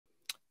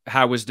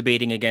How was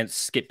debating against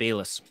Skip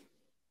Bayless?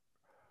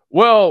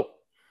 Well,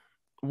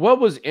 what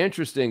was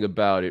interesting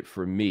about it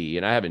for me,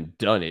 and I haven't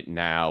done it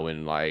now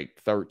in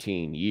like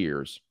 13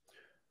 years,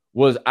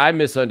 was I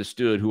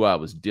misunderstood who I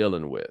was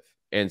dealing with.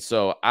 And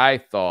so I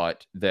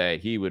thought that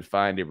he would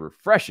find it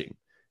refreshing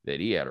that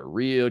he had a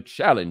real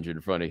challenge in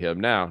front of him.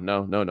 Now,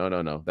 no, no, no,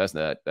 no, no. That's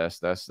not it.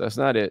 That's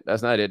not it.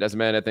 That's a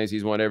man that thinks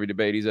he's won every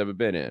debate he's ever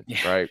been in,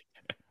 Yeah. right?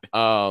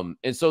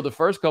 And so the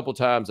first couple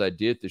times I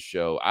did the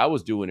show, I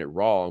was doing it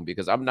wrong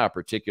because I'm not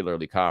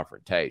particularly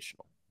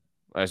confrontational.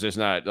 That's just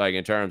not like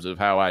in terms of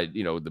how I,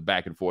 the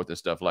back and forth and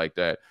stuff like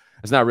that.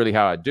 That's not really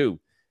how I do.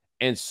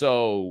 And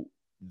so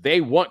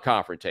they want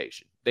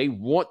confrontation. They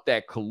want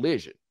that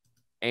collision.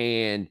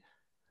 And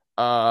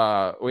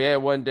we had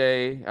one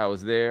day I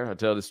was there. I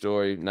tell the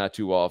story not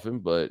too often,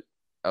 but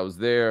I was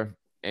there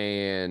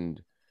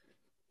and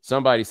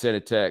somebody sent a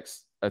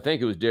text. I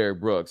think it was Derek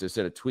Brooks that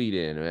sent a tweet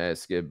in and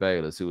asked Skip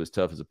Bayless who his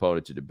toughest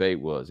opponent to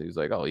debate was. He was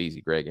like, "Oh,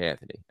 easy, Greg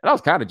Anthony." And I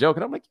was kind of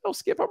joking. I'm like, "Yo,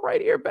 Skip, I'm right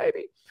here,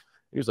 baby."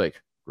 He was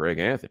like, "Greg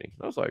Anthony."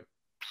 I was like,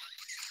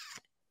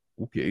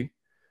 "Okay."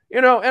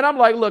 And I'm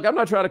like, look, I'm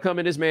not trying to come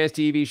in this man's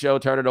TV show,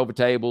 turn it over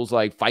tables,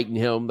 like fighting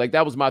him. Like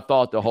that was my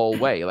thought the whole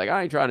way. Like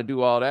I ain't trying to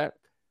do all that.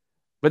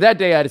 But that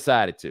day I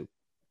decided to.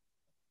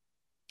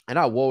 And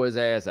I wore his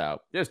ass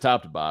out, just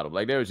top to bottom.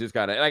 Like there was just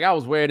kind of like I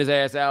was wearing his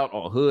ass out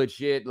on hood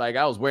shit. Like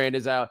I was wearing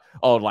his out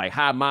on like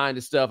high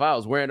minded stuff. I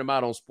was wearing him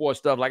out on sports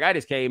stuff. Like I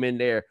just came in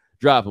there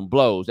dropping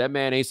blows. That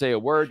man ain't say a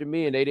word to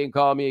me, and they didn't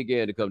call me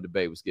again to come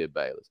debate with Skip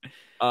Bayless.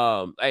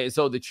 And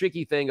so the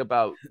tricky thing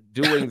about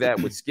doing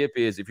that with Skip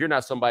is if you're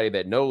not somebody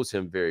that knows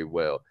him very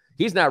well,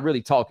 he's not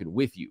really talking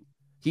with you.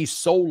 He's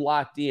so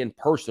locked in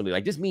personally.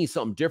 Like this means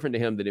something different to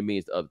him than it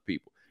means to other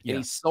people. And Yeah.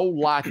 he's so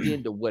locked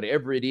into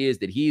whatever it is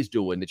that he's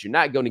doing that you're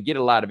not going to get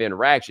a lot of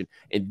interaction.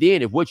 And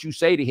then if what you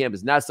say to him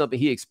is not something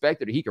he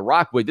expected or he can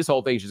rock with, this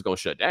whole thing's just going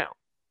to shut down.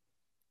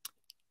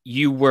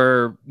 You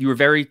were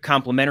very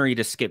complimentary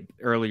to Skip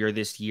earlier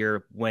this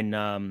year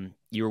when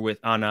you were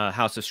on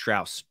House of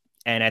Strauss.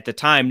 And at the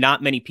time,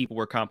 not many people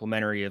were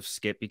complimentary of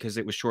Skip because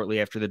it was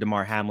shortly after the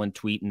Damar Hamlin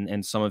tweet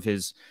and some of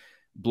his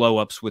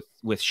blow-ups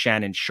with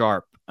Shannon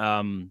Sharp.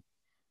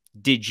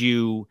 Did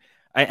you...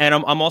 And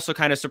I'm also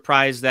kind of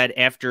surprised that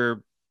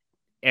after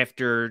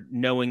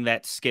knowing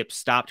that Skip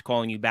stopped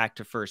calling you back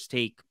to First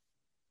Take,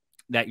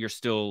 that you're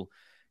still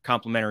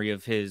complimentary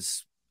of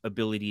his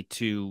ability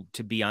to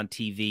be on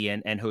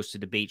TV and host a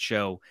debate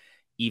show,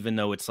 even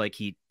though it's like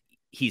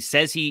he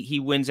says he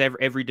wins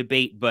every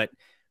debate, but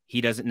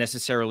he doesn't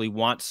necessarily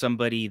want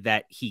somebody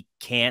that he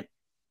can't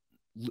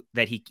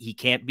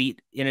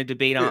beat in a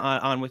debate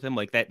on with him.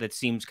 Like that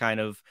seems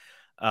kind of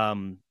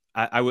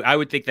I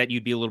would think that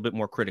you'd be a little bit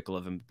more critical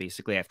of him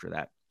basically after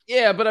that.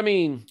 Yeah, but I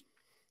mean,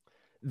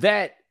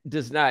 that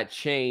does not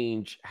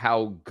change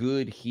how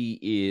good he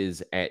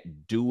is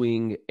at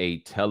doing a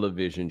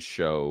television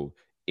show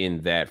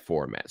in that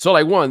format. So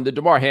like the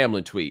Damar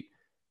Hamlin tweet,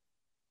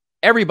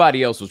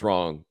 everybody else was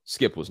wrong.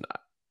 Skip was not.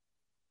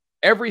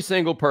 Every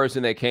single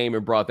person that came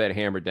and brought that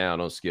hammer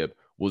down on Skip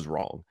was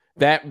wrong.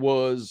 That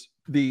was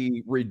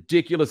the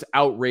ridiculous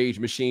outrage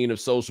machine of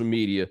social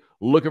media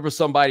looking for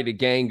somebody to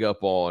gang up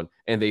on,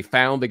 and they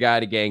found the guy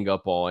to gang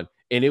up on,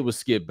 and it was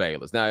Skip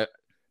Bayless. Now,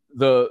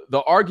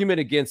 the argument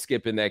against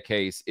Skip in that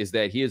case is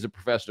that he is a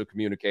professional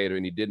communicator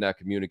and he did not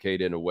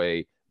communicate in a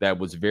way that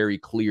was very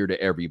clear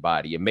to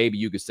everybody. And maybe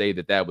you could say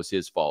that that was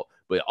his fault.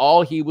 But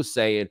all he was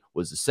saying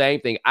was the same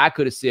thing. I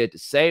could have said the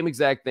same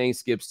exact thing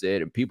Skip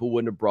said, and people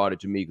wouldn't have brought it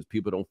to me because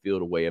people don't feel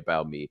the way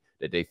about me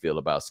that they feel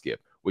about Skip,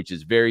 which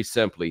is very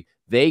simply,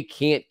 they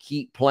can't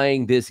keep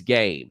playing this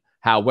game.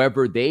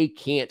 However, they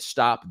can't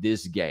stop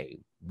this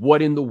game.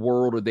 What in the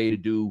world are they to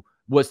do?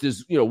 What's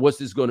this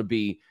going to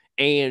be?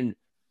 And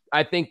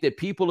I think that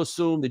people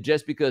assume that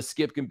just because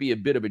Skip can be a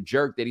bit of a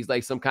jerk, that he's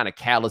like some kind of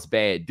callous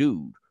bad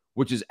dude,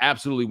 which is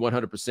absolutely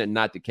 100%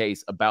 not the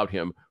case about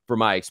him from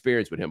my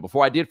experience with him.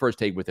 Before I did First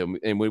Take with him,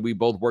 and when we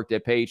both worked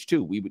at Page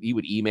 2, he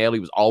would email. He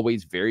was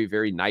always very,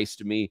 very nice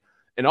to me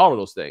and all of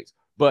those things.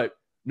 But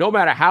no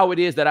matter how it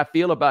is that I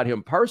feel about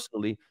him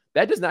personally,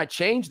 that does not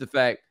change the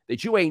fact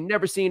that you ain't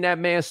never seen that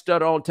man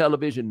stutter on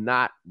television,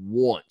 not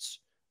once.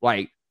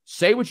 Like,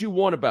 say what you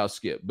want about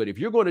Skip, but if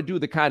you're going to do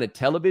the kind of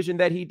television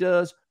that he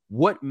does,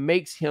 what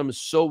makes him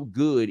so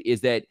good is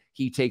that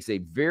he takes a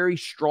very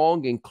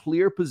strong and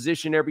clear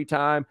position every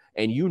time,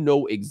 and you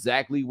know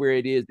exactly where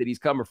it is that he's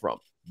coming from.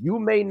 You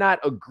may not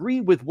agree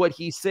with what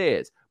he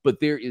says, but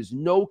there is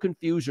no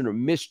confusion or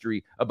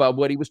mystery about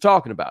what he was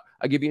talking about.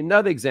 I'll give you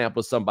another example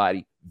of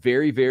somebody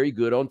very, very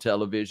good on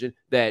television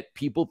that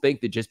people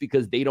think that just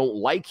because they don't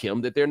like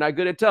him, that they're not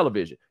good at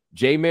television.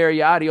 Jay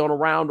Mariotti on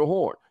Around the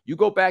Horn. You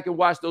go back and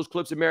watch those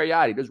clips of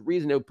Mariotti. There's a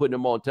reason they were putting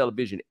him on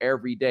television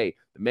every day.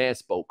 The man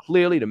spoke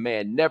clearly. The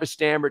man never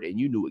stammered, and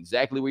you knew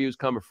exactly where he was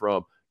coming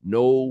from,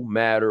 no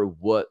matter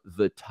what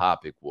the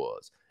topic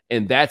was.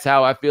 And that's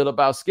how I feel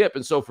about Skip.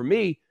 And so for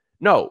me,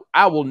 no,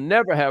 I will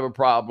never have a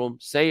problem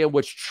saying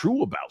what's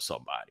true about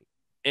somebody.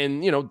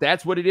 And,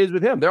 that's what it is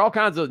with him. There are all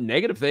kinds of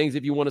negative things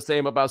if you want to say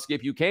him about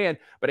Skip, you can.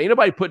 But ain't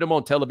nobody putting him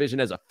on television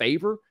as a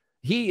favor.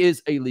 He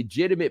is a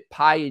legitimate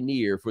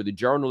pioneer for the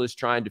journalist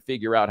trying to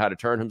figure out how to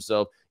turn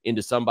himself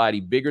into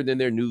somebody bigger than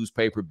their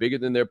newspaper, bigger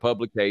than their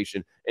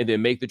publication, and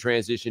then make the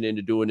transition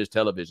into doing this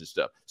television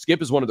stuff.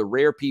 Skip is one of the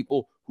rare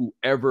people who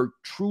ever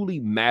truly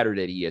mattered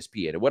at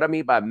ESPN. And what I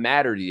mean by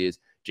mattered is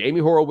Jamie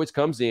Horowitz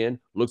comes in,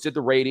 looks at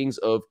the ratings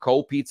of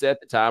Cold Pizza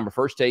at the time, or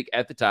First Take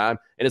at the time,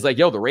 and is like,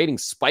 yo, the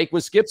ratings spike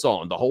when Skip's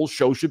on. The whole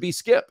show should be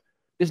Skip.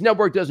 This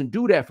network doesn't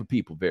do that for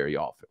people very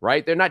often,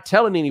 right? They're not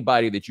telling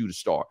anybody that you're the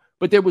star.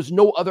 But there was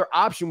no other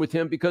option with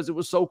him because it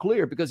was so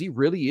clear, because he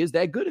really is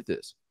that good at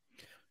this.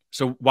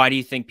 So why do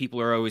you think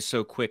people are always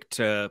so quick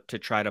to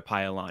try to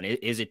pile on?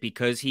 Is it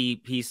because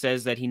he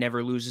says that he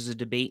never loses a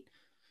debate?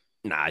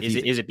 Nah,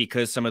 is it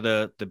because some of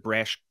the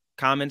brash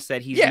comments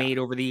that he's made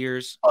over the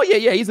years? Oh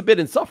yeah, he's a bit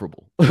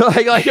insufferable.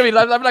 I mean,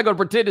 I'm not going to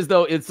pretend as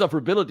though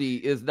insufferability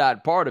is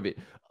not part of it.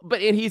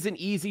 And he's an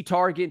easy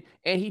target,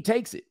 and he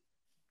takes it.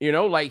 You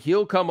know, like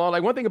he'll come on.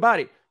 Like one thing about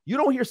it, you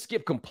don't hear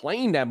Skip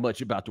complain that much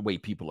about the way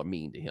people are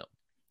mean to him.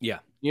 Yeah.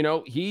 You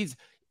know,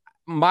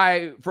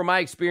 from my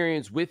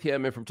experience with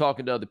him and from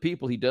talking to other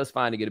people, he does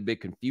find it a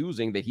bit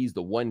confusing that he's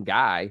the one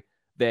guy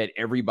that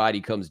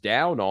everybody comes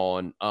down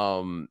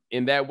on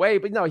in that way.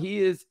 But no, he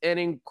is an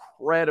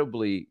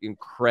incredibly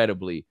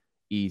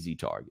easy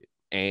target.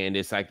 And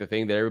it's like the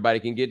thing that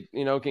everybody can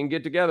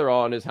get together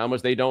on is how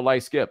much they don't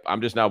like Skip.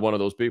 I'm just not one of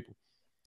those people.